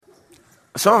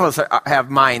some of us have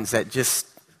minds that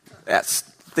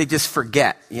they just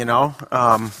forget, you know.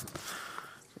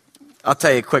 I'll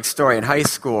tell you a quick story. In high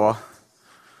school,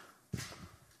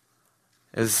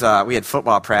 we had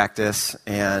football practice,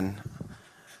 and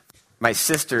my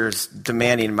sister's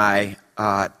demanding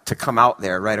to come out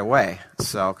there right away.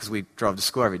 So, because we drove to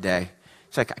school every day,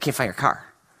 she's like, "I can't find your car."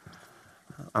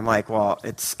 I'm like, "Well,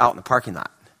 it's out in the parking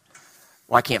lot."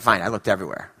 "Well, I can't find it. I looked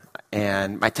everywhere.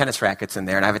 And my tennis racket's in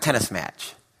there, and I have a tennis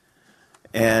match."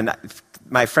 And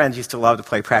my friends used to love to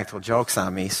play practical jokes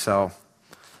on me, so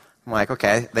I'm like,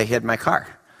 okay, they hid my car.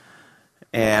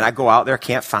 And I go out there,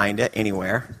 can't find it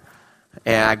anywhere.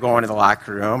 And I go into the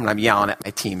locker room, and I'm yelling at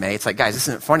my teammates, like, "Guys, this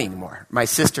isn't funny anymore. My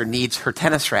sister needs her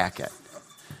tennis racket."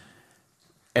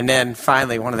 And then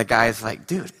finally, one of the guys is like,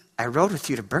 "Dude, I rode with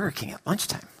you to Burger King at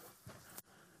lunchtime."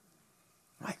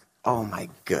 I'm like, oh my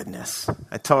goodness.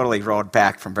 I totally rode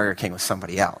back from Burger King with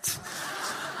somebody else.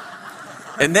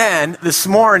 And then this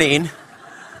morning,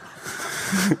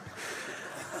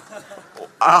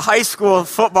 a high school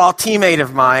football teammate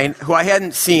of mine, who I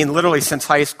hadn't seen literally since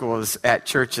high school, was at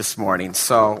church this morning.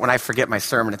 So when I forget my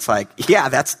sermon, it's like, yeah,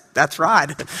 that's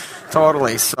Rod.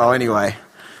 Totally. So anyway.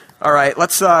 All right,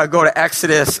 let's go to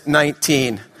Exodus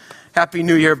 19. Happy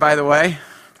New Year, by the way.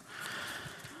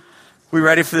 We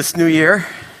ready for this new year?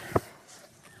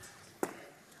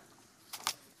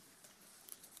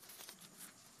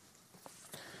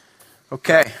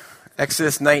 Okay,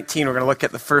 Exodus 19. We're going to look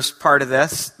at the first part of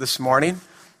this morning.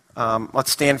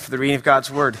 Let's stand for the reading of God's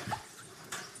Word.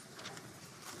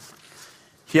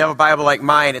 If you have a Bible like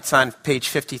mine, it's on page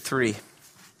 53.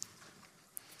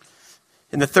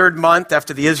 In the 3rd month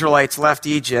after the Israelites left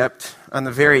Egypt, on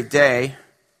the very day,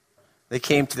 they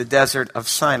came to the desert of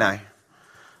Sinai.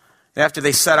 And after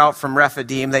they set out from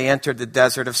Rephidim, they entered the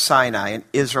desert of Sinai, and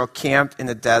Israel camped in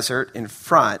the desert in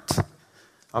front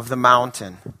of the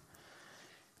mountain.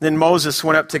 Then Moses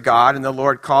went up to God, and the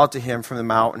Lord called to him from the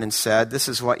mountain and said, "This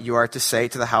is what you are to say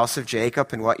to the house of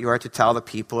Jacob and what you are to tell the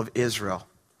people of Israel.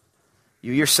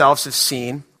 You yourselves have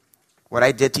seen what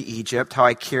I did to Egypt, how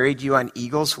I carried you on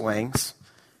eagle's wings,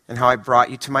 and how I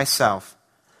brought you to myself.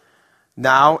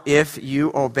 Now, if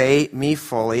you obey me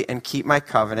fully and keep my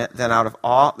covenant, then out of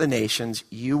all the nations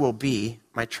you will be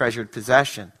my treasured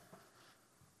possession.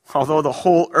 Although the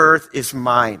whole earth is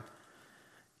mine,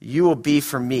 you will be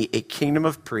for me a kingdom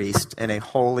of priests and a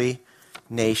holy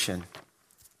nation."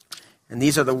 And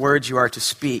these are the words you are to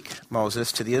speak,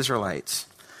 Moses, to the Israelites.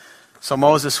 So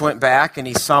Moses went back, and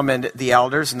he summoned the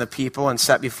elders and the people and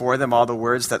set before them all the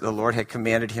words that the Lord had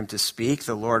commanded him to speak.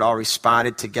 The Lord all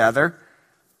responded together,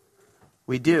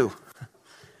 "We do.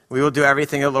 We will do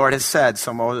everything the Lord has said."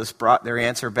 So Moses brought their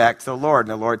answer back to the Lord.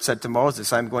 And the Lord said to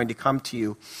Moses, "I'm going to come to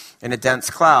you in a dense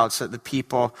cloud so that the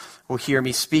people will hear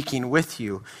me speaking with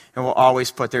you and will always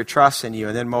put their trust in you."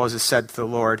 And then Moses said to the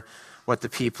Lord what the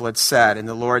people had said. And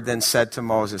the Lord then said to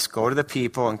Moses, "Go to the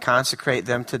people and consecrate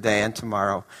them today and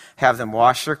tomorrow. Have them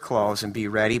wash their clothes and be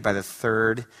ready by the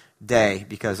 3rd day,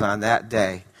 because on that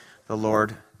day the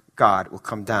Lord God will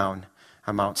come down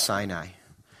on Mount Sinai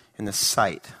in the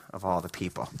sight of all the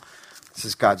people." This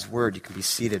is God's word. You can be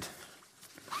seated.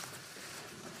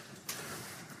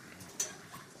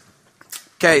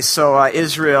 Okay,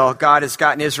 so God has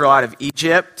gotten Israel out of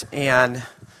Egypt, and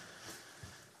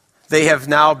they have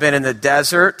now been in the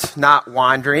desert, not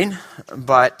wandering,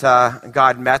 but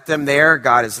God met them there.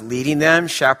 God is leading them,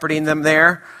 shepherding them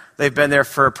there. They've been there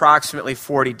for approximately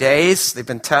 40 days. They've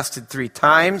been tested 3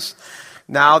 times.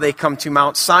 Now they come to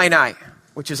Mount Sinai,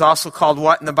 which is also called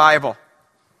what in the Bible?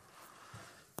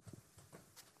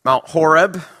 Mount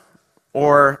Horeb,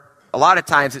 or a lot of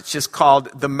times it's just called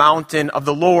the mountain of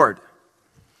the Lord.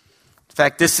 In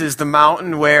fact, this is the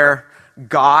mountain where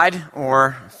God,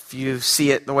 or if you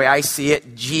see it the way I see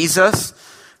it, Jesus,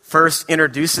 first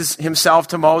introduces himself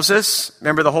to Moses.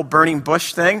 Remember the whole burning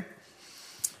bush thing?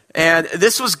 And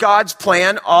this was God's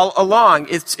plan all along.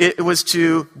 It was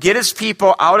to get his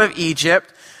people out of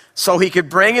Egypt so he could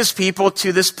bring his people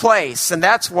to this place. And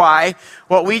that's why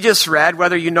what we just read,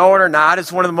 whether you know it or not,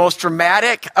 is one of the most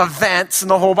dramatic events in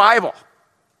the whole Bible.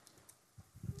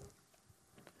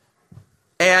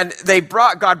 And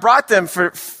God brought them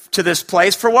to this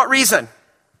place for what reason?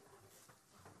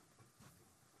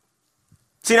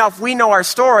 See, now if we know our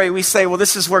story, we say, well,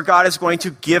 this is where God is going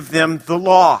to give them the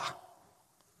law.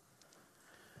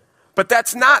 But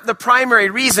that's not the primary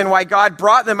reason why God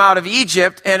brought them out of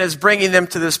Egypt and is bringing them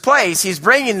to this place. He's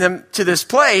bringing them to this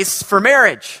place for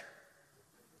marriage,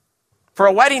 for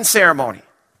a wedding ceremony.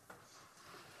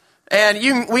 And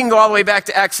we can go all the way back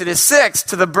to Exodus 6,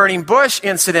 to the burning bush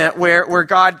incident where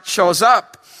God shows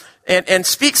up and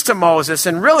speaks to Moses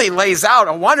and really lays out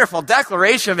a wonderful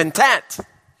declaration of intent.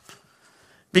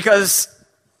 Because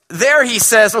there he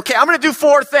says, okay, I'm going to do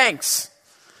 4 things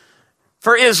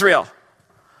for Israel.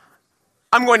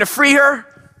 I'm going to free her.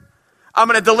 I'm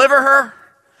going to deliver her.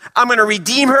 I'm going to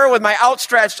redeem her with my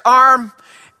outstretched arm.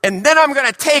 And then I'm going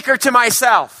to take her to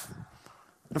myself.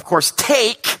 And of course,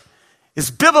 take is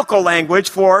biblical language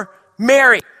for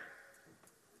marry.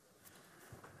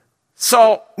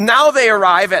 So now they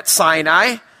arrive at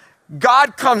Sinai.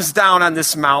 God comes down on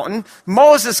this mountain.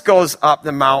 Moses goes up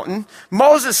the mountain.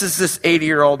 Moses is this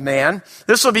 80-year-old man.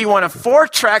 This will be one of 4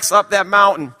 treks up that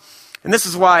mountain. And this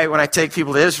is why when I take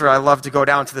people to Israel, I love to go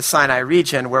down to the Sinai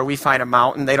region where we find a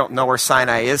mountain. They don't know where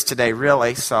Sinai is today,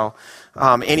 really. So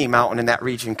any mountain in that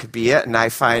region could be it. And I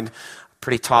find a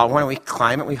pretty tall one, and we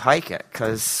climb it, we hike it.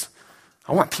 Because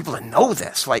I want people to know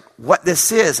this, like what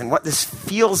this is and what this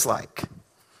feels like.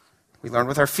 We learn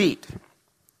with our feet.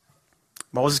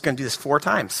 Moses is going to do this 4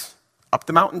 times. Up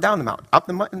the mountain, down the mountain. Up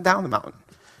the mountain, down the mountain.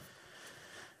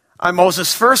 On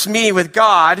Moses' first meeting with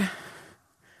God,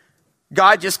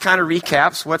 God just kind of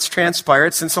recaps what's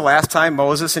transpired since the last time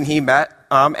Moses and he met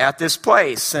at this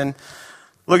place. And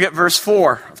look at verse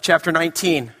 4 of chapter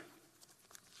 19.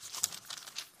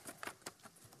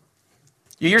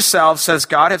 You yourselves, says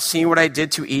God, have seen what I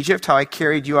did to Egypt, how I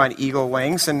carried you on eagle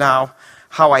wings, and now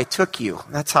how I took you.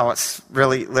 That's how it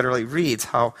really literally reads,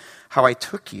 how I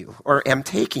took you, or am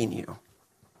taking you.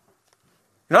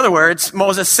 In other words,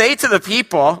 Moses, say to the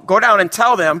people, go down and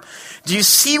tell them, do you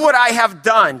see what I have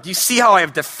done? Do you see how I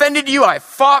have defended you? I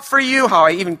fought for you, how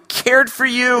I even cared for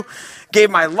you, gave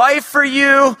my life for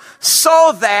you,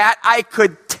 so that I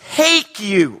could take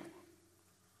you.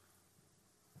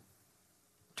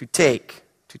 To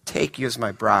take you as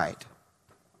my bride.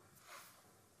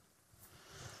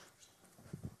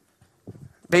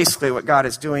 Basically, what God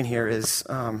is doing here is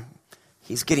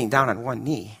he's getting down on one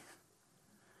knee.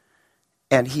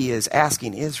 And he is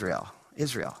asking Israel,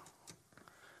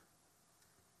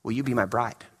 will you be my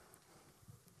bride?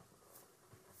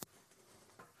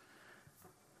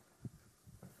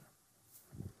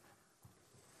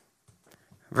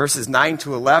 Verses 9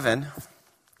 to 11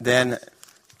 then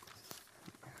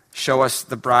show us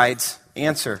the bride's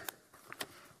answer.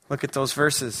 Look at those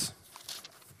verses.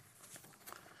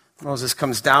 Moses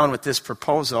comes down with this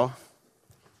proposal.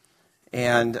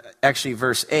 And actually,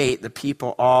 verse 8, the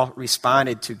people all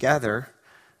responded together,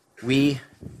 we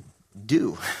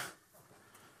do.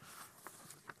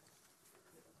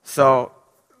 So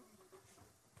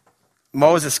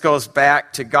Moses goes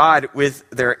back to God with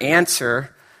their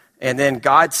answer, and then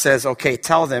God says, okay,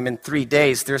 tell them in 3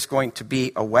 days there's going to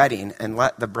be a wedding, and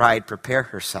let the bride prepare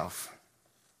herself.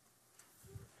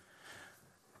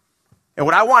 And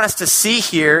what I want us to see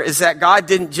here is that God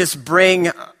didn't just bring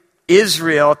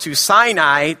Israel to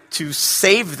Sinai to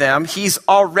save them. He's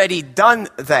already done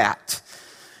that.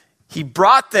 He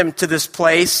brought them to this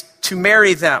place to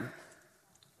marry them.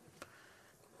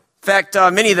 In fact,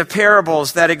 many of the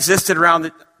parables that existed around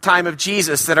the time of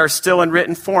Jesus that are still in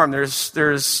written form,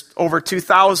 there's over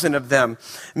 2,000 of them.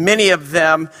 Many of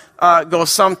them go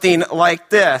something like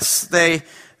this. They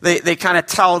kind of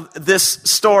tell this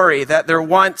story that there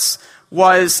once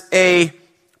was a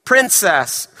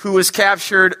princess who was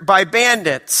captured by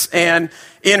bandits, and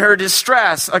in her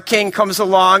distress, a king comes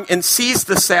along and sees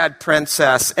the sad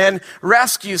princess and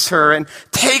rescues her and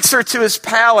takes her to his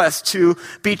palace to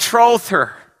betroth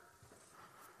her.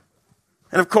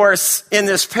 And of course, in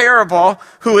this parable,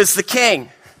 who is the king?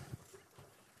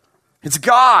 It's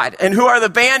God. And who are the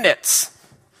bandits?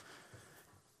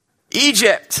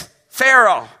 Egypt,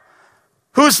 Pharaoh.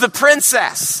 Who's the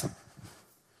princess?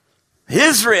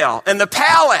 Israel. And the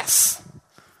palace?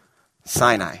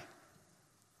 Sinai.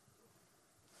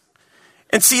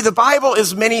 And see, the Bible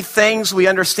is many things. We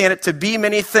understand it to be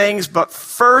many things. But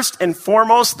first and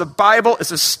foremost, the Bible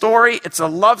is a story. It's a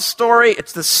love story.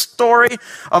 It's the story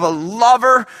of a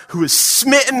lover who is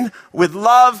smitten with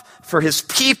love for his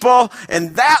people.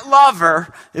 And that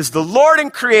lover is the Lord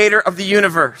and creator of the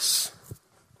universe.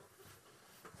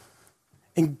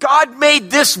 And God made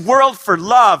this world for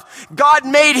love. God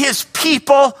made his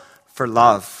people for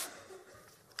love.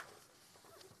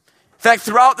 In fact,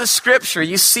 throughout the scripture,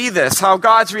 you see this, how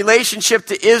God's relationship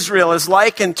to Israel is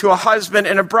likened to a husband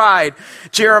and a bride.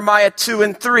 Jeremiah 2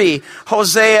 and 3,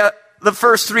 Hosea, the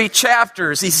first 3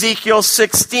 chapters, Ezekiel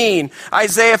 16,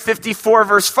 Isaiah 54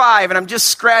 verse 5, and I'm just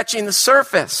scratching the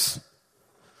surface.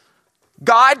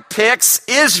 God picks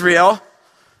Israel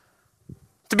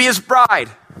to be his bride.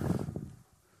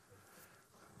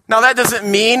 Now, that doesn't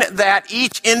mean that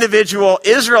each individual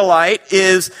Israelite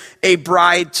is a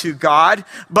bride to God,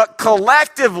 but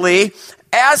collectively,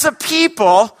 as a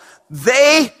people,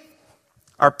 they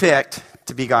are picked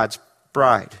to be God's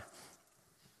bride.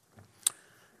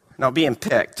 Now, being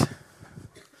picked,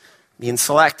 being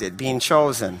selected, being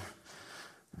chosen,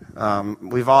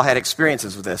 we've all had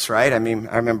experiences with this, right? I mean,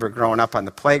 I remember growing up on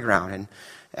the playground, and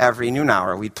every noon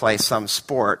hour we'd play some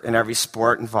sport, and every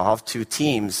sport involved two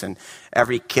teams, and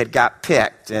every kid got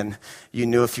picked, and you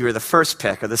knew if you were the first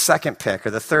pick or the second pick or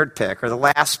the third pick or the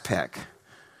last pick.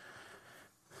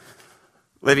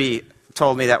 Libby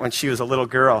told me that when she was a little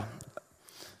girl,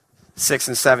 6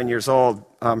 and 7 years old,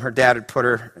 her dad would put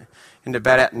her into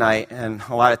bed at night, and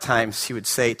a lot of times he would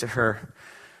say to her,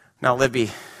 "Now,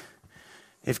 Libby,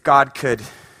 if God could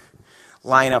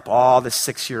line up all the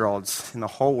 6-year-olds in the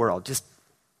whole world, just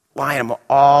line them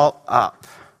all up,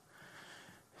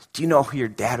 do you know who your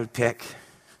dad would pick?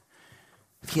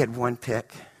 If he had one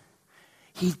pick,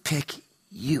 he'd pick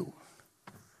you."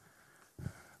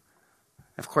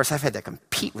 Of course, I've had to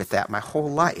compete with that my whole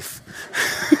life.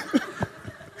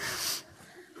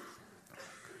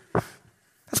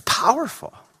 That's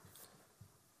powerful.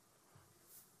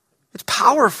 It's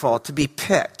powerful to be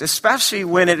picked, especially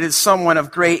when it is someone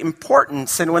of great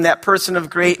importance, and when that person of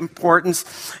great importance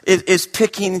is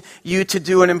picking you to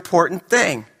do an important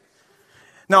thing.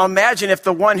 Now imagine if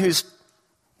the one who's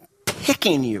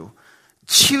picking you,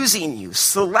 choosing you,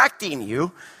 selecting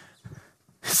you,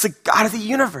 is the God of the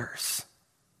universe.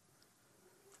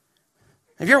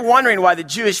 If you're wondering why the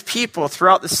Jewish people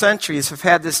throughout the centuries have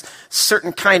had this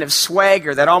certain kind of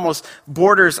swagger that almost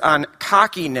borders on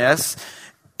cockiness,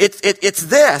 it's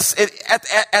this.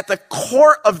 At the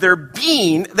core of their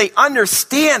being, they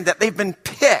understand that they've been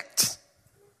picked.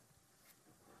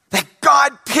 That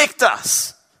God picked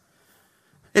us.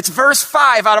 It's verse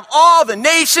 5. Out of all the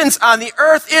nations on the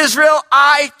earth, Israel,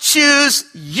 I choose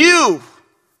you.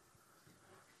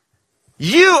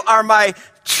 You are my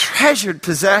treasured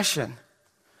possession.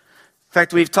 In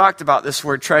fact, we've talked about this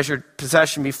word treasured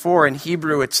possession before. In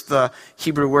Hebrew, it's the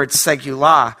Hebrew word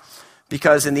segulah.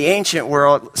 Because in the ancient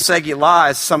world,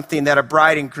 segulah is something that a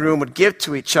bride and groom would give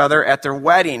to each other at their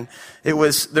wedding. It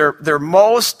was their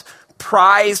most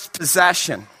prized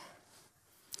possession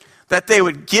that they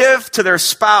would give to their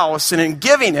spouse. And in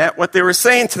giving it, what they were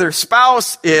saying to their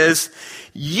spouse is,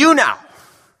 you now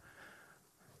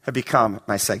have become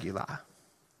my segulah,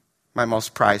 my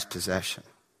most prized possession.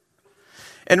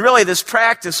 And really, this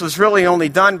practice was really only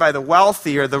done by the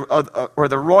wealthy or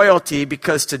the royalty,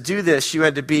 because to do this, you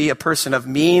had to be a person of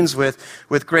means with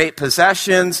great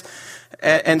possessions.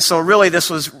 And so really, this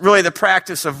was really the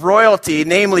practice of royalty,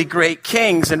 namely great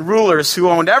kings and rulers who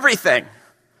owned everything.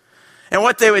 And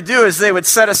what they would do is they would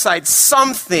set aside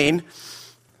something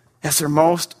as their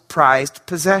most prized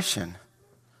possession.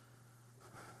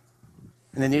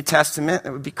 In the New Testament,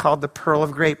 it would be called the pearl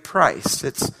of great price.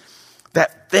 It's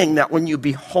that thing that when you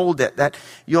behold it, that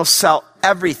you'll sell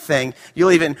everything.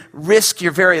 You'll even risk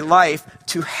your very life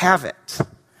to have it.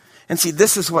 And see,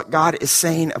 this is what God is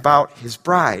saying about his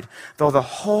bride. Though the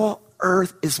whole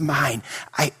earth is mine,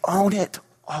 I own it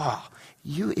all.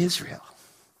 You, Israel,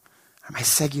 are my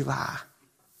segulah,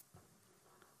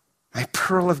 my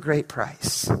pearl of great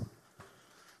price. Or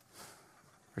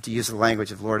to use the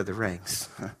language of Lord of the Rings,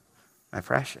 my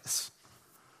precious.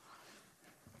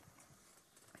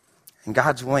 And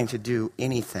God's willing to do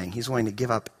anything. He's willing to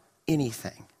give up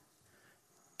anything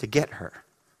to get her.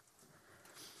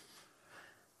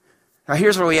 Now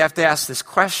here's where we have to ask this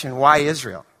question. Why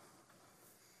Israel?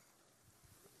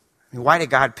 I mean, why did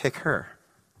God pick her?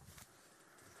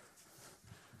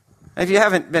 If you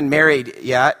haven't been married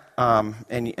yet,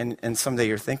 and someday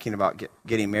you're thinking about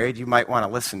getting married, you might want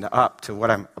to listen up to what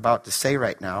I'm about to say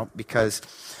right now, because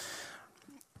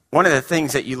one of the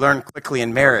things that you learn quickly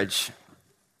in marriage,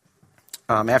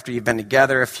 after you've been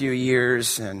together a few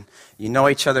years and you know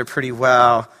each other pretty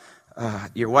well,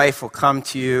 your wife will come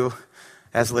to you,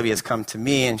 as Libby's come to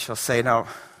me, and she'll say, "No,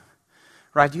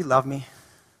 Rod, do you love me?"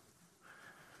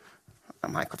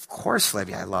 I'm like, "Of course,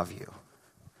 Libby, I love you."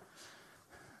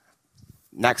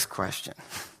 Next question.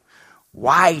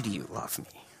 Why do you love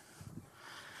me?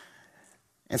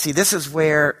 And see, this is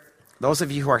where those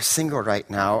of you who are single right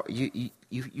now, you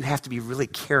have to be really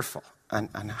careful on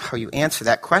how you answer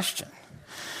that question.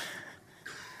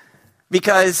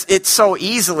 Because it's so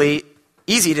easy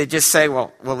to just say,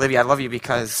 well, Libby, I love you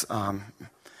because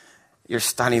you're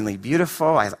stunningly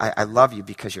beautiful. I love you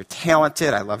because you're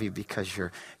talented. I love you because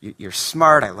you're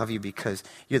smart. I love you because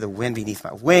you're the wind beneath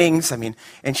my wings. I mean,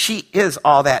 and she is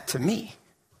all that to me.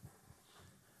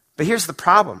 But here's the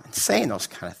problem in saying those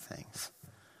kind of things.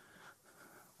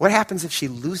 What happens if she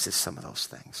loses some of those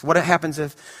things? What happens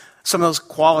if some of those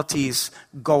qualities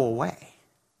go away?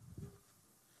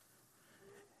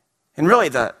 And really,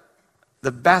 the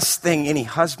best thing any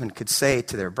husband could say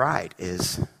to their bride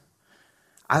is,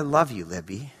 I love you,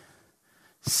 Libby,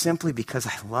 simply because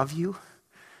I love you,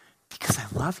 because I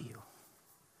love you.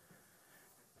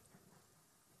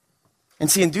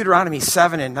 And see, in Deuteronomy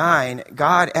 7 and 9,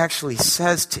 God actually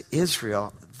says to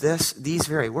Israel these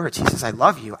very words. He says, I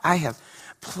love you. I have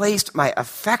placed my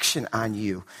affection on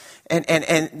you. And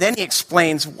then he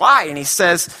explains why. And he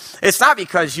says, it's not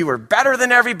because you were better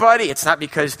than everybody. It's not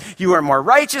because you were more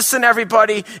righteous than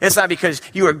everybody. It's not because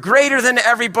you were greater than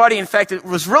everybody. In fact, it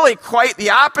was really quite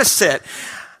the opposite.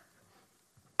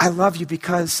 I love you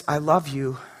because I love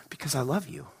you because I love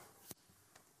you.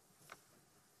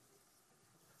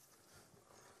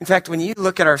 In fact, when you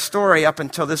look at our story up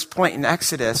until this point in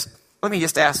Exodus, let me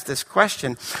just ask this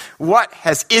question. What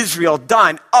has Israel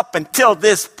done up until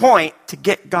this point to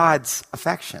get God's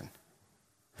affection?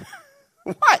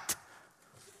 What?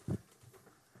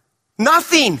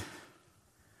 Nothing.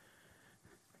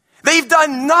 They've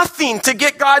done nothing to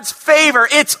get God's favor.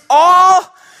 It's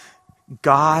all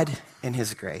God and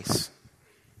His grace.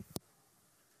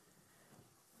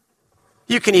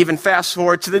 You can even fast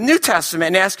forward to the New Testament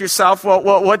and ask yourself,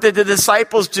 well, what did the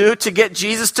disciples do to get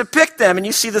Jesus to pick them? And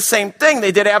you see the same thing.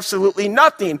 They did absolutely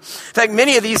nothing. In fact,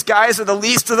 many of these guys are the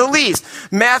least of the least.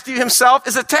 Matthew himself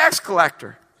is a tax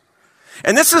collector.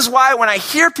 And this is why when I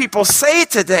hear people say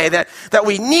today that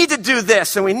we need to do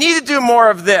this and we need to do more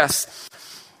of this,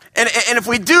 and if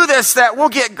we do this, that we'll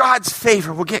get God's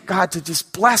favor. We'll get God to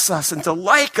just bless us and to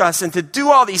like us and to do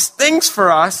all these things for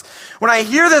us. When I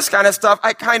hear this kind of stuff,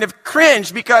 I kind of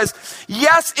cringe because,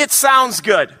 yes, it sounds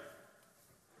good.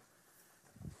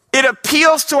 It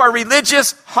appeals to our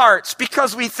religious hearts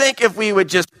because we think if we would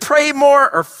just pray more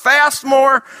or fast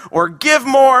more or give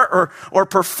more or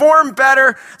perform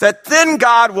better, that then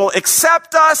God will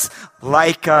accept us,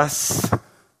 like us,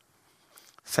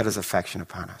 set His affection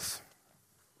upon us.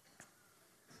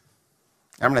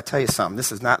 I'm going to tell you something.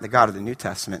 This is not the God of the New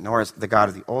Testament, nor is it the God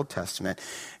of the Old Testament.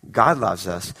 God loves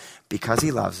us because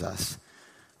He loves us,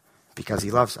 because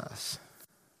He loves us.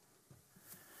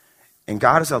 And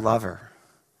God is a lover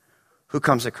who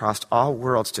comes across all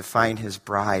worlds to find His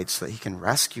bride so that He can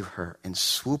rescue her and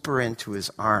swoop her into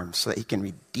His arms so that He can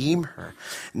redeem her.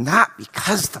 Not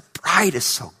because the bride is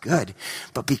so good,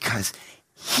 but because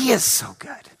He is so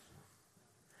good.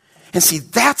 And see,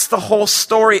 that's the whole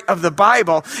story of the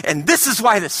Bible. And this is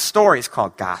why this story is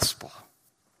called gospel.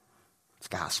 It's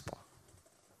gospel.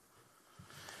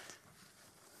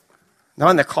 Now,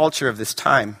 in the culture of this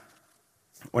time,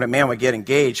 when a man would get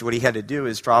engaged, what he had to do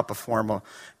is draw up a formal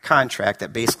contract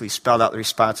that basically spelled out the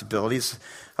responsibilities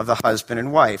of the husband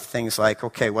and wife. Things like,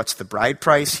 okay, what's the bride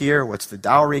price here? What's the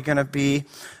dowry going to be?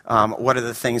 What are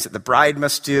the things that the bride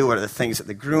must do? What are the things that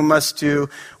the groom must do?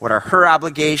 What are her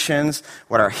obligations?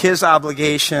 What are his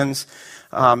obligations?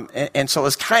 And so it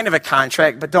was kind of a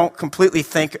contract, but don't completely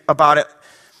think about it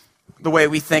the way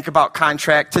we think about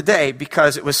contract today,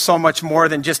 because it was so much more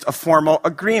than just a formal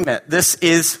agreement. This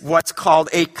is what's called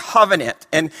a covenant.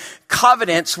 And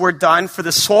covenants were done for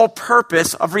the sole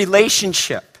purpose of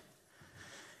relationship.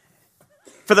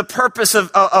 For the purpose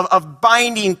of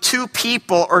binding two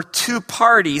people or two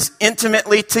parties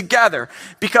intimately together.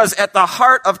 Because at the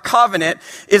heart of covenant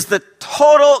is the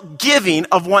total giving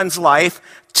of one's life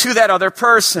to that other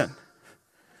person.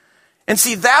 And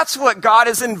see, that's what God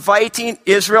is inviting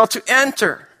Israel to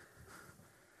enter.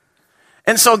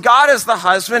 And so God, as the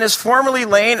husband, is formally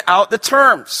laying out the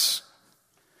terms.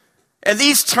 And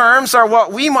these terms are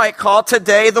what we might call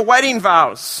today the wedding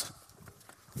vows.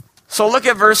 So look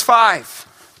at verse 5.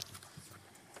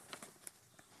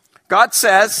 God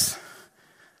says,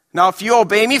 now if you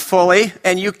obey me fully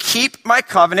and you keep my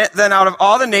covenant, then out of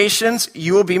all the nations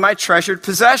you will be my treasured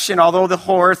possession. Although the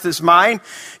whole earth is mine,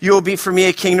 you will be for me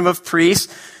a kingdom of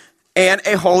priests and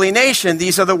a holy nation.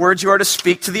 These are the words you are to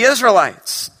speak to the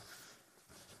Israelites.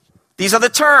 These are the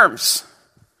terms.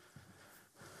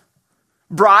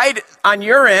 Bride, on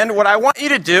your end, what I want you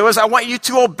to do is I want you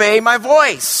to obey my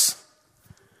voice.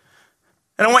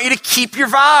 And I want you to keep your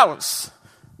vows.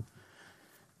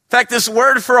 In fact, this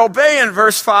word for obey in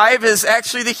verse 5 is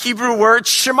actually the Hebrew word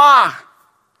Shema.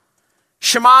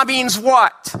 Shema means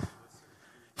what?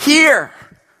 Hear.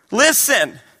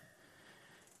 Listen.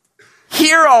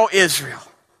 Hear, O Israel.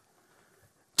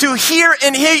 To hear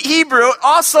in Hebrew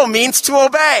also means to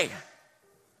obey.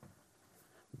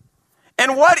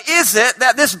 And what is it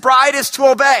that this bride is to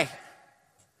obey?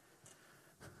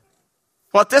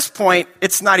 Well, at this point,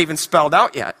 it's not even spelled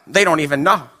out yet. They don't even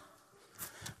know.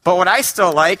 But what I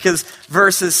still like is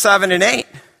verses 7 and 8.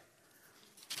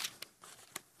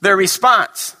 Their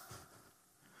response.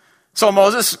 So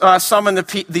Moses summoned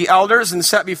the elders and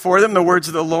set before them the words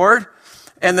of the Lord.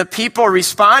 And the people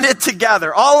responded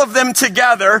together, all of them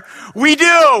together, "We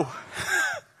do."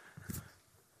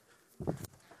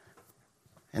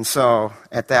 And so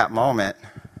at that moment,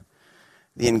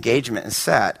 the engagement is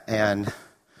set and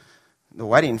the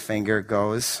wedding finger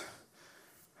goes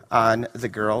on the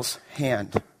girl's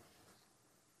hand.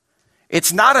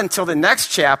 It's not until the next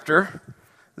chapter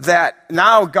that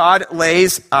now God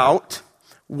lays out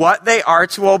what they are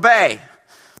to obey.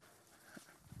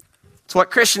 It's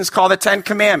what Christians call the Ten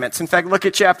Commandments. In fact, look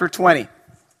at chapter 20.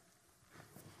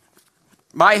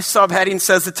 My subheading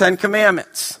says the Ten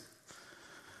Commandments.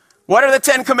 What are the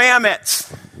Ten Commandments?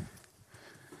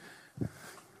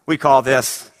 We call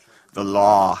this the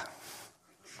law.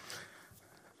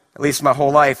 At least my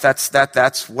whole life,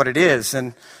 that's what it is.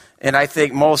 And I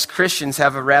think most Christians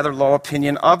have a rather low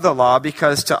opinion of the law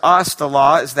because to us, the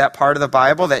law is that part of the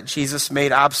Bible that Jesus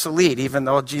made obsolete, even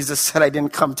though Jesus said, "I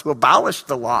didn't come to abolish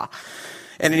the law."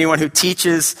 And anyone who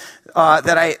teaches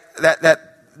that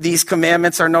these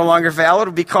commandments are no longer valid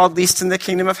will be called least in the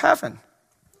kingdom of heaven.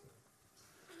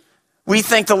 We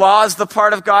think the law is the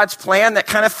part of God's plan that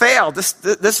kind of failed.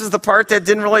 This is the part that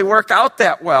didn't really work out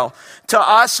that well. To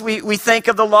us, we think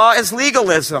of the law as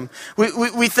legalism.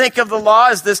 We think of the law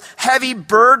as this heavy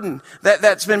burden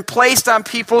that's been placed on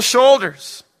people's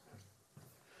shoulders.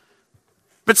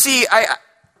 But see, I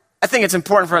think it's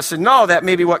important for us to know that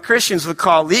maybe what Christians would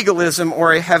call legalism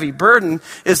or a heavy burden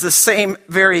is the same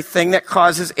very thing that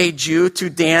causes a Jew to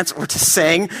dance or to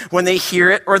sing when they hear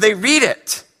it or they read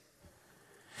it.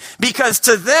 Because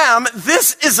to them,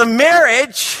 this is a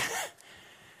marriage,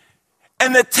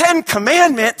 and the Ten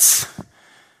Commandments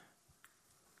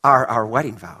are our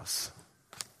wedding vows.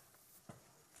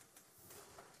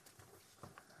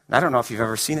 I don't know if you've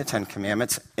ever seen the Ten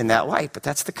Commandments in that light, but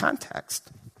that's the context.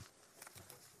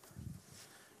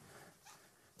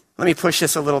 Let me push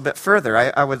this a little bit further.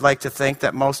 I would like to think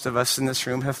that most of us in this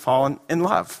room have fallen in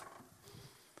love.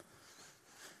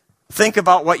 Think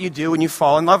about what you do when you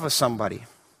fall in love with somebody.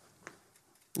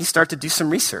 You start to do some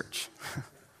research,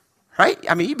 right?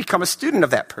 I mean, you become a student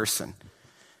of that person.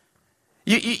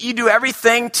 You do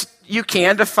everything you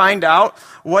can to find out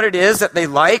what it is that they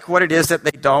like, what it is that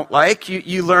they don't like.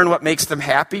 You learn what makes them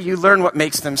happy. You learn what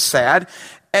makes them sad.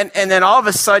 And then all of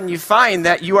a sudden you find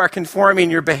that you are conforming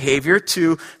your behavior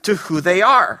to who they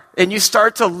are. And you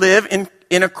start to live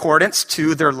in accordance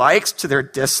to their likes, to their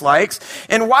dislikes.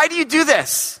 And why do you do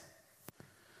this?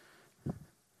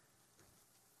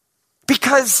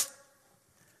 Because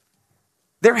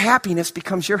their happiness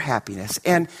becomes your happiness,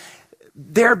 and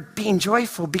their being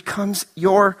joyful becomes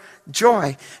your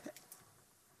joy.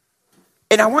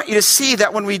 And I want you to see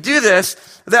that when we do this,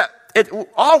 that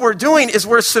all we're doing is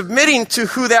we're submitting to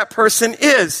who that person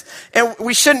is. And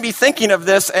we shouldn't be thinking of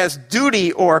this as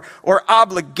duty or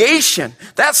obligation.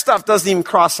 That stuff doesn't even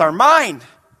cross our mind.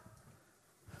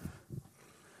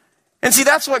 And see,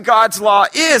 that's what God's law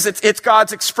is. It's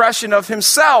God's expression of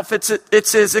himself.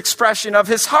 It's his expression of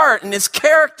his heart and his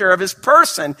character, of his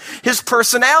person, his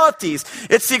personalities.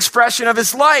 It's the expression of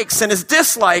his likes and his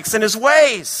dislikes and his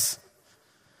ways.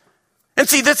 And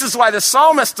see, this is why the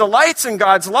psalmist delights in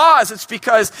God's laws. It's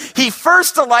because he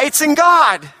first delights in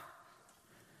God.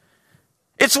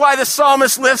 It's why the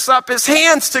psalmist lifts up his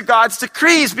hands to God's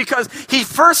decrees, because he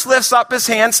first lifts up his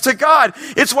hands to God.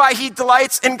 It's why he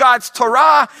delights in God's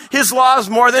Torah, his laws,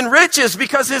 more than riches,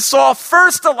 because his soul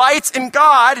first delights in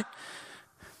God,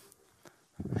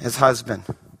 his husband.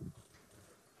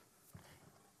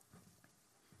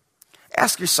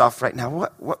 Ask yourself right now,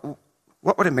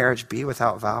 what would a marriage be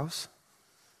without vows?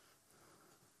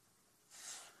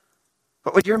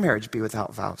 What would your marriage be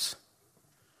without vows?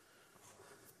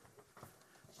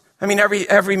 I mean,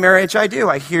 every marriage I do,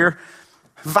 I hear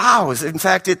vows. In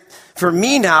fact, for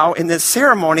me now in this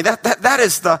ceremony, that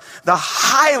is the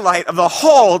highlight of the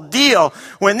whole deal.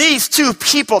 When these two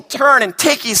people turn and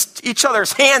take each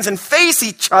other's hands and face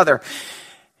each other,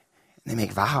 they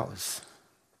make vows.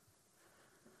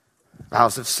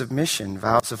 Vows of submission,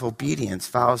 vows of obedience,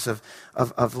 vows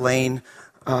of laying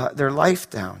their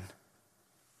life down.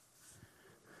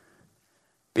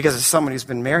 Because as someone who's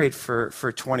been married for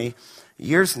 20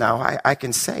 years now, I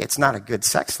can say it's not a good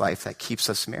sex life that keeps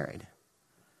us married.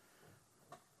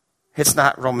 It's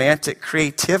not romantic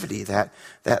creativity that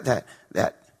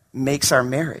makes our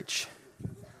marriage.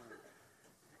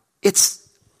 It's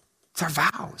our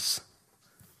vows.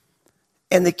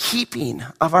 and the keeping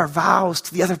of our vows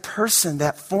to the other person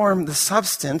that form the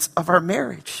substance of our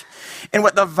marriage. And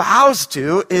what the vows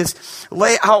do is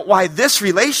lay out why this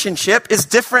relationship is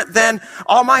different than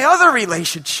all my other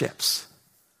relationships.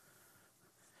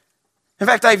 In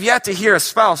fact, I've yet to hear a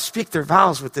spouse speak their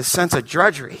vows with this sense of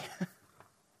drudgery.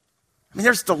 I mean,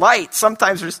 there's delight.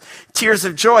 Sometimes there's tears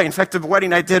of joy. In fact, the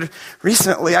wedding I did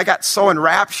recently, I got so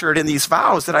enraptured in these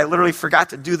vows that I literally forgot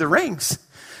to do the rings.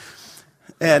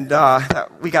 And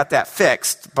we got that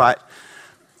fixed, but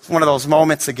it's one of those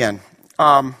moments again.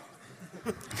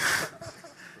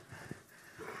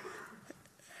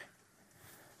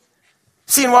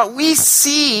 See, and what we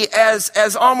see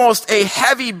as almost a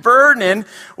heavy burden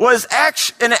was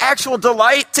an actual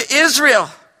delight to Israel.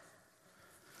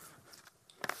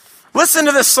 Listen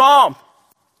to this psalm.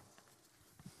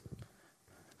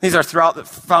 These are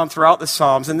found throughout the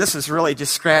Psalms, and this is really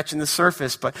just scratching the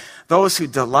surface. But those who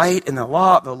delight in the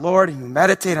law of the Lord and who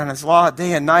meditate on his law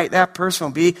day and night, that person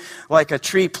will be like a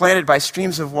tree planted by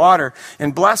streams of water.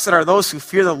 And blessed are those who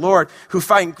fear the Lord, who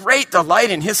find great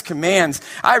delight in his commands.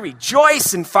 I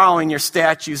rejoice in following your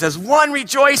statutes, as one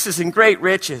rejoices in great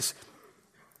riches.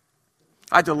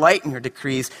 I delight in your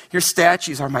decrees. Your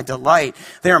statutes are my delight.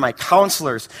 They are my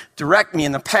counselors. Direct me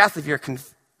in the path of your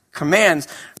commands,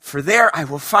 for there I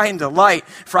will find delight.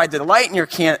 For I delight in your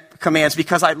commands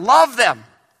because I love them.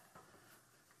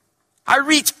 I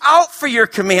reach out for your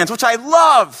commands, which I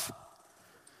love,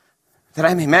 that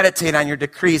I may meditate on your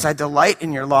decrees. I delight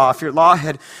in your law. If your law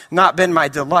had not been my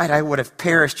delight, I would have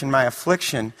perished in my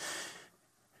affliction.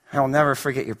 I will never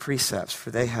forget your precepts,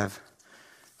 for they have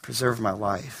preserved my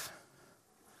life.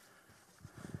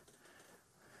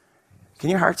 Can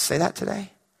your heart say that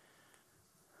today?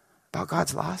 About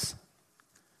God's laws?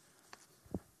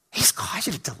 He's caused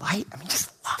you to delight. I mean,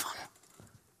 just love him.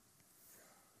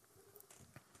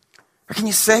 Or can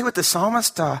you say with the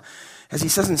psalmist, as he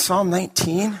says in Psalm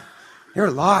 19,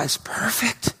 your law is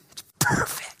perfect. It's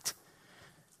perfect.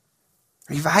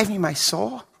 Reviving my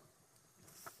soul.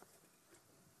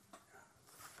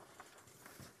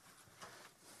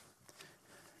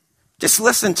 Just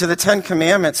listen to the Ten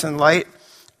Commandments in light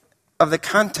of the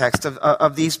context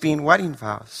of these being wedding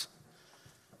vows.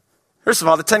 First of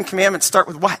all, the Ten Commandments start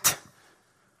with what?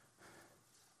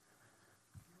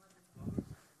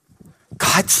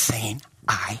 God saying,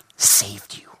 I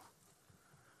saved you.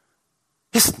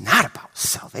 It's not about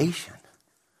salvation.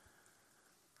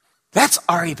 That's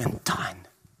already been done.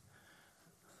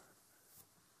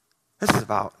 This is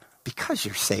about because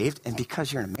you're saved and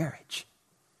because you're in a marriage.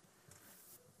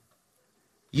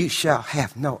 You shall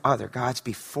have no other gods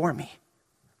before me.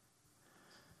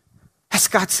 That's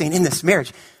God saying in this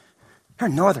marriage, there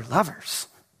are no other lovers.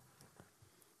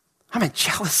 I'm a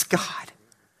jealous God.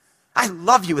 I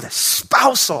love you with a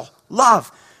spousal love.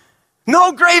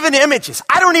 No graven images.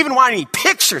 I don't even want any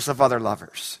pictures of other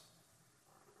lovers.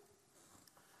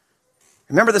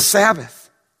 Remember the Sabbath.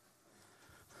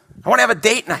 I want to have a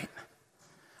date night.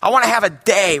 I want to have a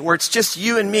day where it's just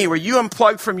you and me, where you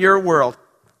unplug from your world.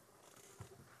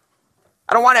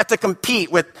 I don't want to have to compete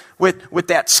with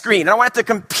that screen. I don't want to have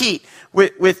to compete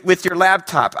with your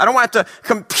laptop. I don't want to have to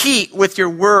compete with your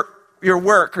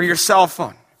work or your cell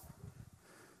phone.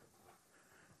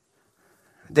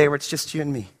 A day where it's just you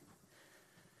and me.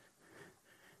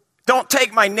 Don't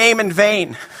take my name in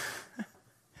vain.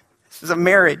 This is a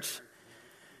marriage.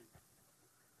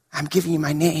 I'm giving you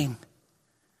my name.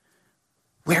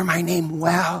 Wear my name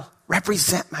well.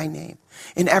 Represent my name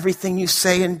in everything you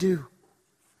say and do.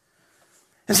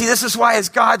 And see, this is why as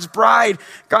God's bride,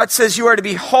 God says you are to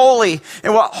be holy.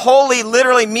 And what holy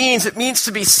literally means, it means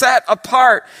to be set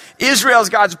apart. Israel, as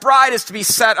God's bride, is to be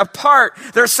set apart.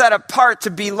 They're set apart to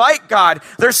be like God.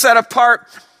 They're set apart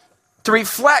to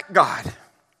reflect God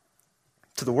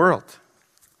to the world.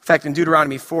 In fact, in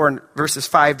Deuteronomy 4, verses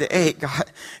 5 to 8,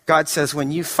 God says,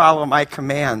 when you follow my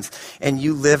commands and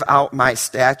you live out my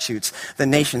statutes, the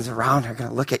nations around are going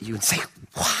to look at you and say,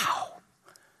 wow.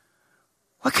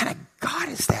 What kind of God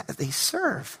is that they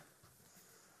serve?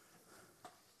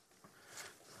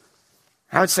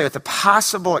 I would say with the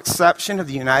possible exception of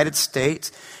the United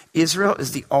States, Israel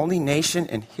is the only nation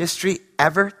in history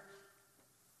ever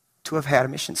to have had a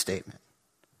mission statement.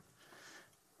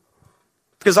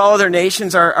 Because all other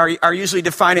nations are usually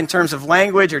defined in terms of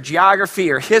language or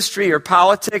geography or history or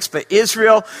politics, but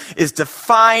Israel is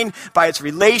defined by its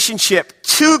relationship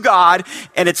to God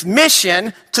and its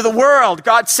mission to the world.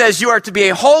 God says you are to be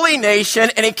a holy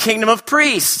nation and a kingdom of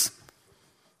priests.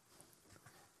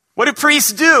 What do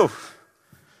priests do?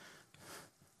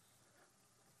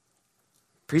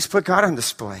 Priests put God on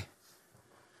display.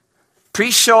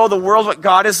 Priests show the world what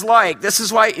God is like. This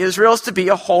is why Israel is to be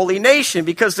a holy nation,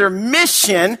 because their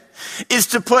mission is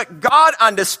to put God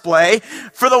on display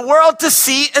for the world to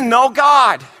see and know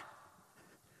God.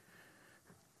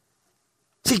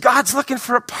 See, God's looking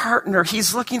for a partner.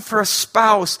 He's looking for a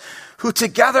spouse who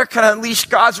together can unleash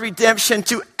God's redemption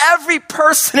to every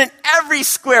person in every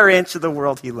square inch of the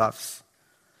world he loves.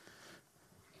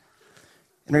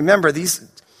 And remember, these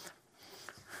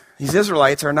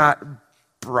Israelites are not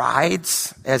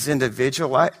brides as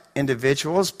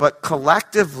individuals, but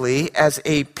collectively as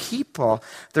a people,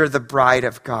 they're the bride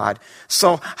of God.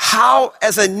 So how,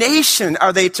 as a nation,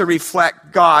 are they to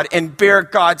reflect God and bear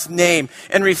God's name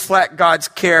and reflect God's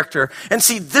character? And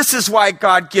see, this is why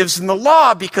God gives them the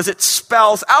law, because it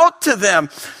spells out to them.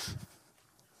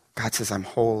 God says, I'm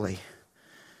holy,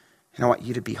 and I want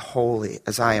you to be holy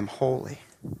as I am holy.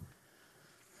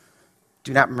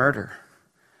 Do not murder.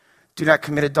 Do not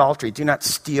commit adultery. Do not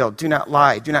steal. Do not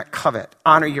lie. Do not covet.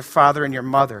 Honor your father and your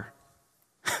mother.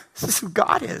 This is who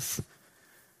God is.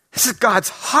 This is God's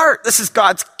heart. This is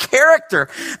God's character.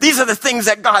 These are the things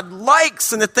that God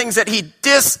likes and the things that he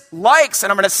dislikes.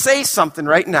 And I'm going to say something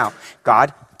right now.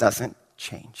 God doesn't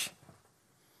change.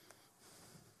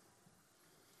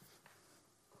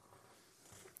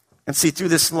 And see, through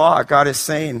this law, God is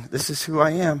saying, this is who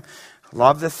I am.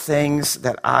 Love the things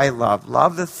that I love.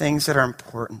 Love the things that are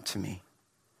important to me.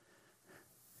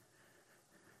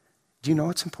 Do you know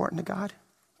what's important to God?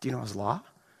 Do you know his law?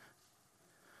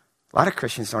 A lot of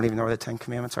Christians don't even know where the Ten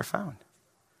Commandments are found.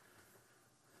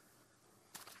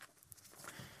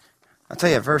 I'll tell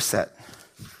you a verse that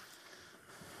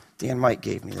Dan Mike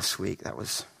gave me this week that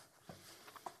was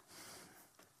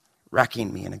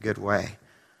wrecking me in a good way.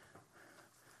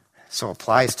 So it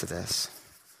applies to this.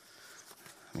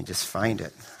 Let me just find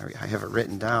it. I have it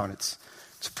written down. It's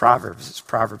Proverbs. It's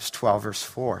Proverbs 12, verse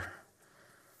 4.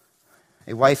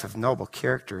 A wife of noble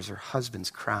character is her husband's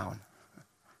crown.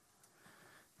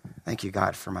 Thank you,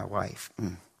 God, for my wife.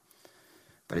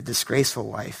 But a disgraceful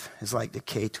wife is like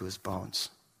decay to his bones.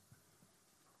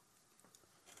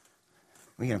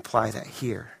 We can apply that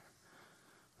here.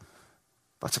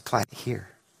 Let's apply it here.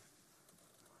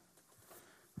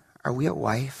 Are we a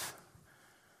wife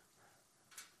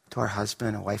to our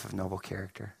husband, a wife of noble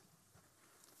character?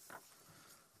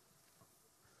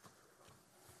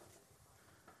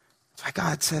 It's why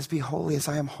God says, be holy as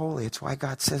I am holy. It's why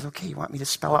God says, okay, you want me to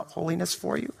spell out holiness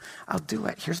for you? I'll do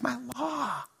it. Here's my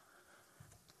law.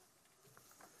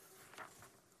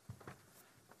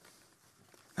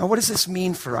 Now, what does this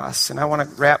mean for us? And I want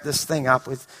to wrap this thing up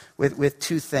with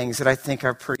two things that I think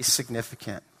are pretty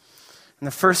significant. And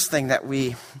the first thing that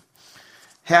we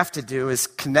have to do is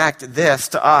connect this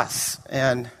to us.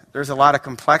 And there's a lot of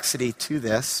complexity to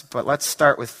this, but let's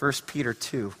start with 1 Peter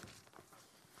 2.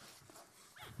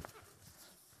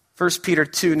 1 Peter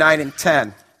 2, 9 and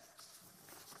 10.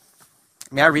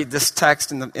 I mean, I read this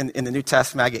text in the New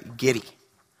Testament, I get giddy.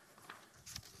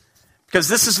 Because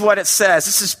this is what it says.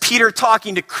 This is Peter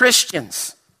talking to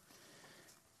Christians.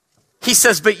 He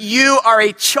says, but you are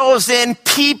a chosen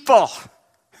people.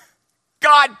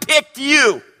 God picked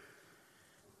you.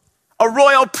 A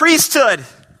royal priesthood,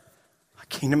 a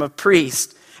kingdom of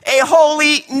priests, a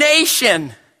holy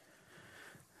nation,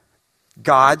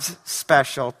 God's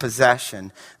special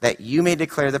possession, that you may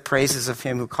declare the praises of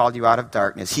him who called you out of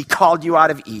darkness. He called you out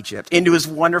of Egypt into his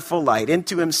wonderful light,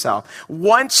 into himself.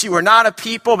 Once you were not a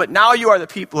people, but now you are the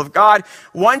people of God.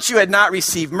 Once you had not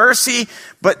received mercy,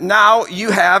 but now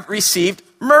you have received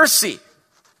mercy.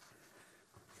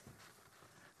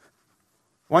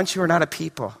 Once you were not a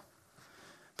people,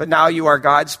 but now you are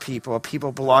God's people, a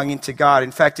people belonging to God.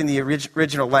 In fact, in the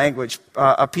original language,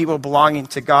 a people belonging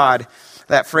to God,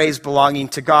 that phrase belonging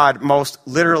to God most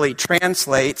literally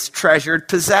translates treasured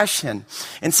possession.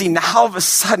 And see, now all of a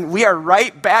sudden, we are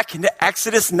right back into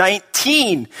Exodus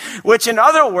 19, which in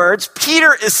other words,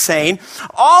 Peter is saying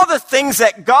all the things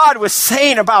that God was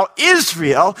saying about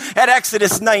Israel at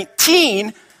Exodus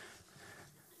 19,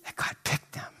 that God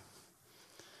picked them,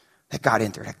 that God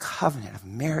entered a covenant of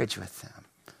marriage with them,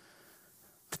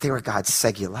 that they were God's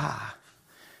segulah.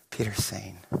 Peter's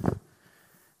saying,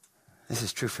 this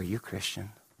is true for you, Christian.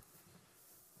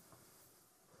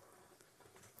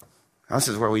 Now, this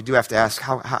is where we do have to ask,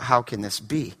 how can this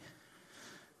be?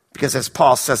 Because as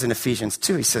Paul says in Ephesians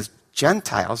 2, he says,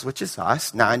 Gentiles, which is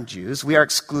us, non-Jews, we are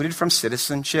excluded from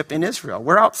citizenship in Israel.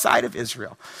 We're outside of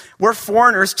Israel. We're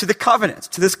foreigners to the covenants,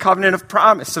 to this covenant of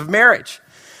promise, of marriage.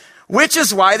 Which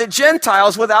is why the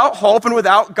Gentiles without hope and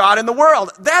without God in the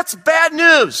world. That's bad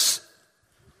news.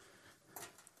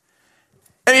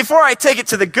 And before I take it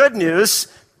to the good news,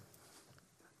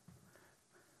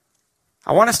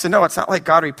 I want us to know it's not like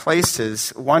God replaces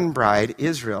one bride,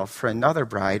 Israel, for another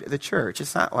bride, the church.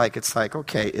 It's not like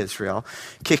okay, Israel,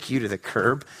 kick you to the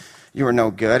curb. You were no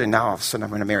good, and now all of a sudden I'm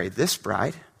going to marry this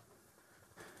bride.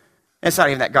 And it's not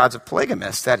even that God's a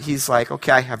polygamist, that he's like,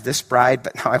 okay, I have this bride,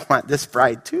 but now I want this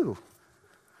bride too.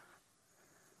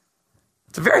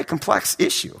 It's a very complex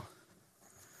issue.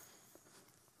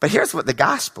 But here's what the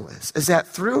gospel is that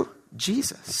through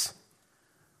Jesus,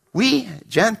 we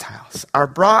Gentiles are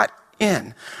brought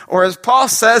in. Or as Paul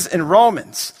says in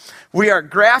Romans, we are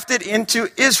grafted into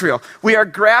Israel. We are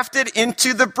grafted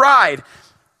into the bride.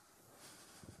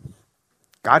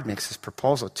 God makes his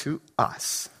proposal to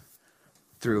us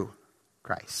through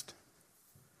Christ.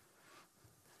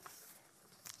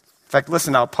 In fact,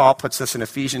 listen how Paul puts this in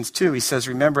Ephesians 2. He says,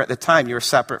 remember at the time you were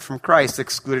separate from Christ,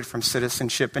 excluded from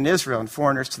citizenship in Israel, and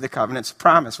foreigners to the covenants of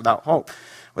promise, without hope,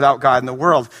 without God in the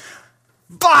world.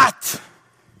 But,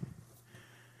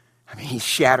 he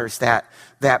shatters that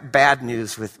bad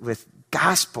news with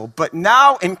gospel. But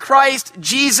now in Christ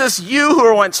Jesus, you who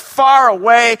were once far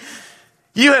away,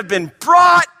 you have been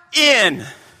brought in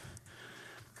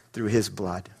through his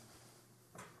blood.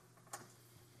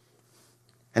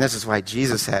 And this is why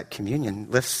Jesus at communion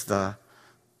lifts the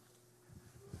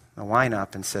wine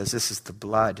up and says, this is the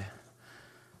blood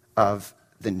of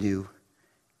the new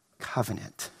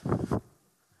covenant.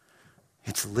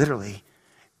 It's literally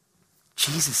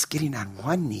Jesus getting on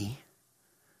one knee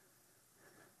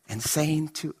and saying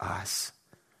to us,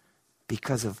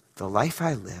 because of the life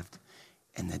I lived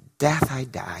and the death I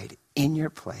died in your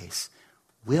place,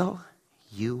 will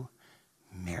you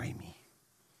marry me?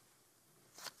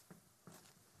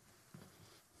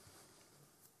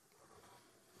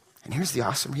 And here's the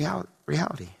awesome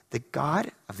reality. The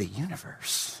God of the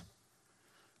universe,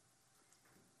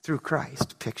 through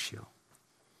Christ, picks you.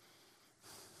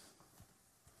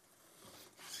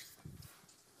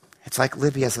 It's like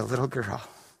Libby as a little girl.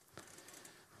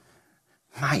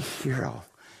 My hero,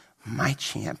 my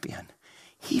champion.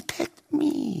 He picked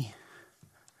me.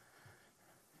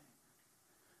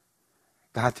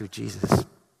 God, through Jesus,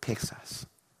 picks us.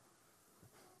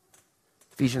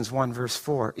 Ephesians 1, verse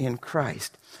 4, in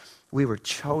Christ, we were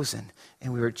chosen,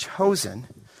 and we were chosen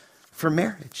for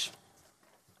marriage.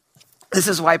 This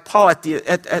is why Paul,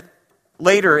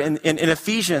 later in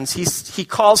Ephesians, he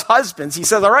calls husbands. He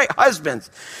says, all right, husbands,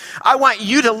 I want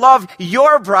you to love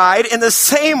your bride in the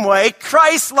same way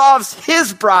Christ loves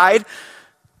his bride,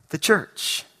 the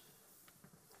church.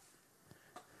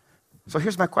 So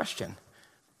here's my question.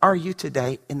 Are you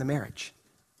today in the marriage?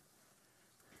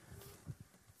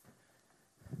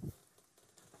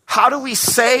 How do we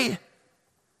say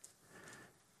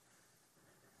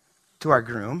to our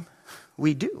groom,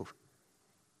 we do?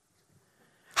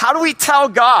 How do we tell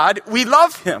God we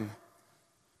love him?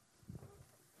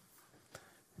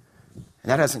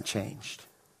 And that hasn't changed.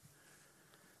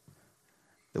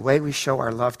 The way we show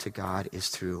our love to God is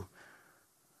through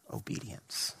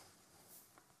obedience.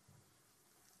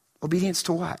 Obedience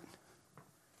to what?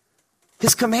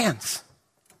 His commands.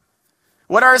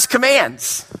 What are his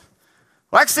commands?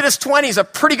 Well, Exodus 20 is a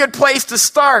pretty good place to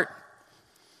start.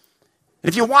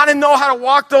 If you want to know how to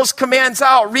walk those commands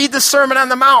out, read the Sermon on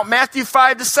the Mount, Matthew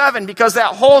 5-7, because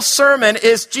that whole sermon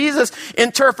is Jesus'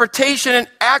 interpretation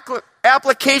and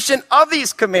application of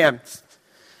these commands.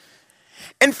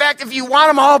 In fact, if you want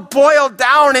them all boiled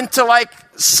down into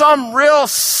some real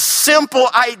simple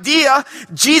idea,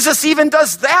 Jesus even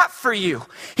does that for you.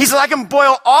 He says, I can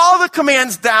boil all the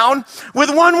commands down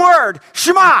with one word,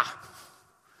 Shema.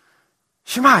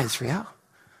 Shema, Israel.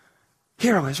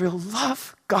 Hear, O Israel,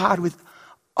 love God with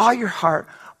all your heart,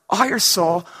 all your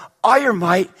soul, all your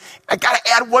might. I got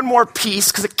to add one more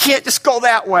piece because it can't just go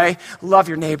that way. Love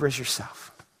your neighbor as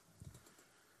yourself.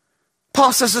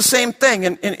 Paul says the same thing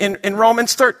in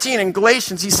Romans 13 and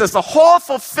Galatians. He says the whole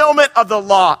fulfillment of the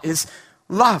law is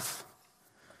love.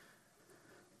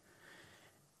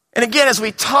 And again, as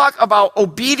we talk about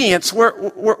obedience,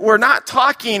 we're not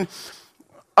talking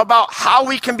about how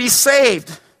we can be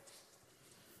saved.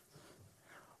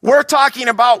 We're talking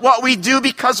about what we do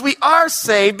because we are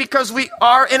saved, because we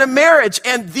are in a marriage.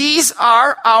 And these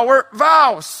are our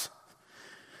vows.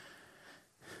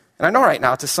 And I know right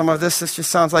now to some of this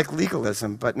just sounds like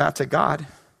legalism, but not to God.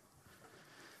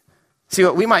 See,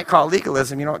 what we might call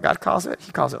legalism, you know what God calls it?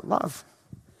 He calls it love.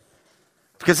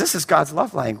 Because this is God's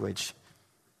love language.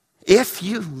 If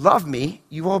you love me,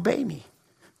 you obey me.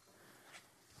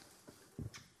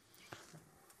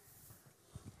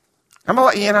 I'm going to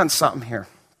let you in on something here.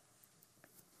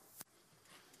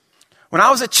 When I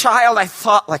was a child, I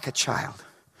thought like a child.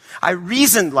 I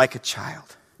reasoned like a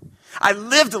child. I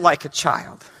lived like a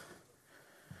child.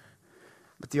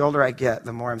 But the older I get,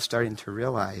 the more I'm starting to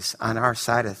realize on our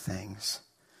side of things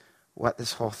what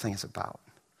this whole thing is about.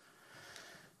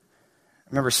 I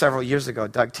remember several years ago,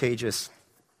 Doug Tages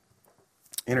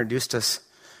introduced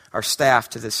our staff,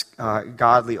 to this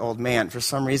godly old man. For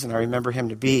some reason, I remember him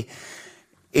to be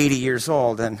 80 years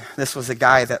old, and this was a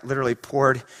guy that literally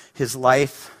poured his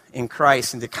life in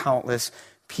Christ into countless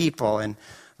people. And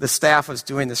the staff was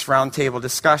doing this roundtable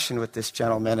discussion with this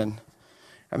gentleman, and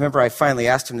I remember I finally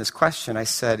asked him this question. I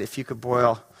said, if you could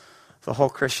boil the whole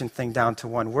Christian thing down to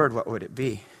one word, what would it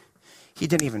be? He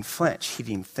didn't even flinch. He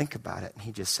didn't even think about it. And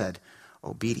he just said,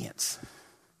 obedience.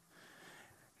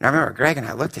 And I remember Greg and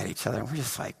I looked at each other and we're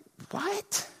just like,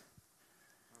 what?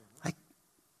 Like,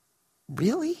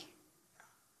 really?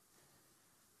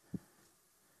 When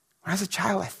I was a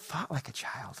child, I thought like a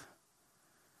child.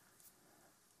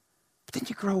 But then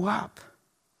you grow up.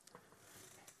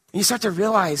 And you start to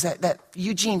realize that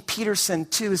Eugene Peterson,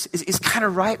 too, is kind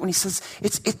of right when he says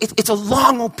it's a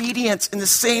long obedience in the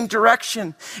same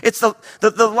direction. It's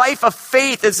the life of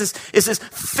faith is this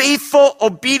faithful,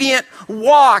 obedient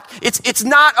walk. It's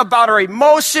not about our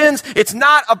emotions. It's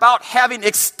not about having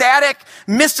ecstatic,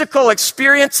 mystical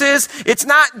experiences. It's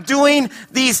not doing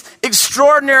these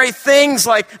extraordinary things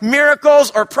like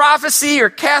miracles or prophecy or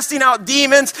casting out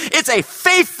demons. It's a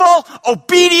faithful,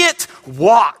 obedient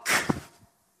walk.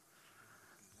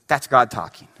 That's God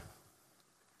talking.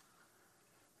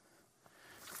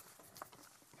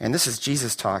 And this is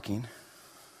Jesus talking.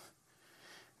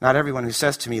 Not everyone who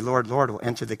says to me, Lord, Lord, will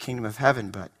enter the kingdom of heaven,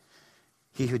 but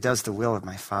he who does the will of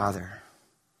my Father,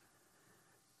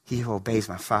 he who obeys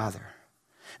my Father.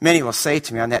 Many will say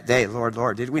to me on that day, Lord,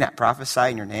 Lord, did we not prophesy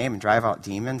in your name and drive out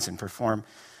demons and perform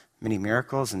many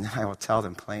miracles? And then I will tell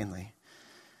them plainly,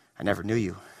 I never knew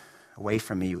you. Away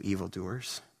from me, you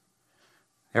evildoers.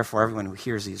 Therefore, everyone who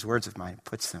hears these words of mine and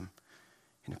puts them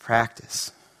into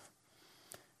practice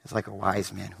is like a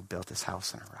wise man who built his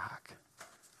house on a rock,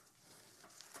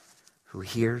 who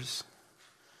hears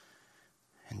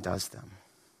and does them.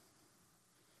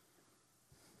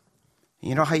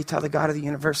 You know how you tell the God of the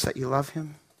universe that you love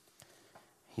him?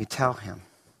 You tell him.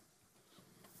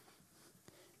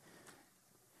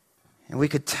 And we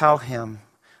could tell him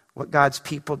what God's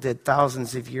people did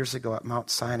thousands of years ago at Mount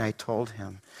Sinai told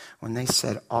him when they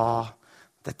said, all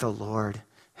that the Lord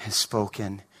has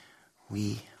spoken,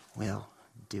 we will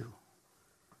do.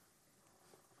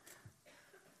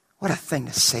 What a thing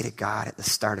to say to God at the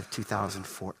start of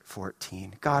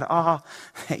 2014. God, all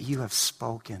that you have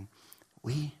spoken,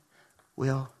 we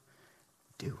will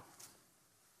do.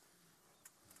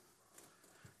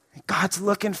 God's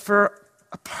looking for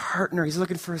a partner. He's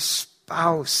looking for a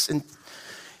spouse. And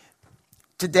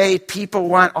today, people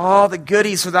want all the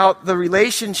goodies without the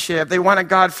relationship. They want a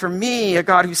God for me, a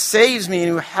God who saves me and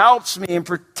who helps me and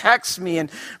protects me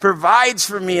and provides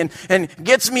for me and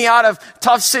gets me out of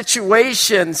tough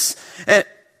situations. And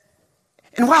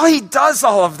while he does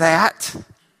all of that,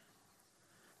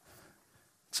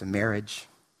 it's a marriage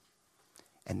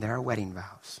and there are wedding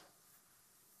vows.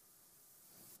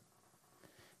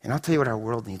 And I'll tell you what our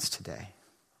world needs today.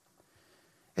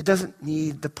 It doesn't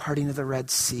need the parting of the Red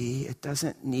Sea. It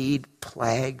doesn't need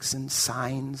plagues and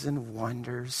signs and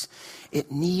wonders.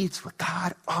 It needs what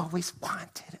God always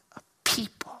wanted, a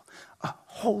people, a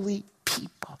holy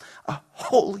people, a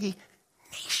holy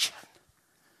nation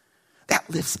that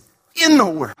lives in the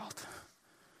world,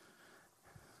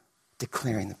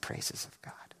 declaring the praises of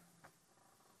God.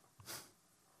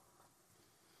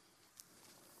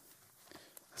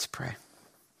 Let's pray.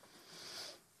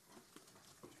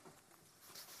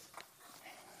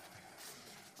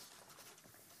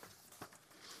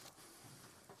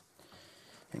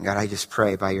 And God, I just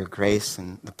pray by your grace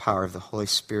and the power of the Holy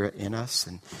Spirit in us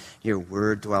and your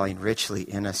word dwelling richly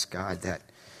in us, God, that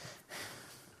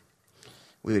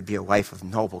we would be a wife of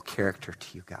noble character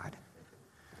to you, God,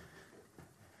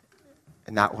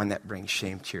 and not one that brings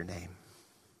shame to your name.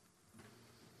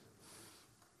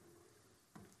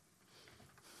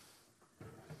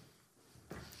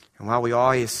 And while we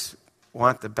always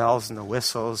want the bells and the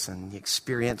whistles and the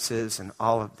experiences and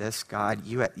all of this, God,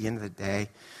 you at the end of the day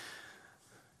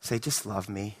say, just love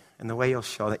me. And the way you'll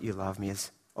show that you love me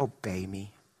is obey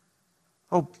me.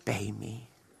 Obey me.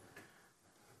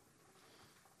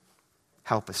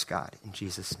 Help us, God, in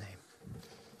Jesus' name.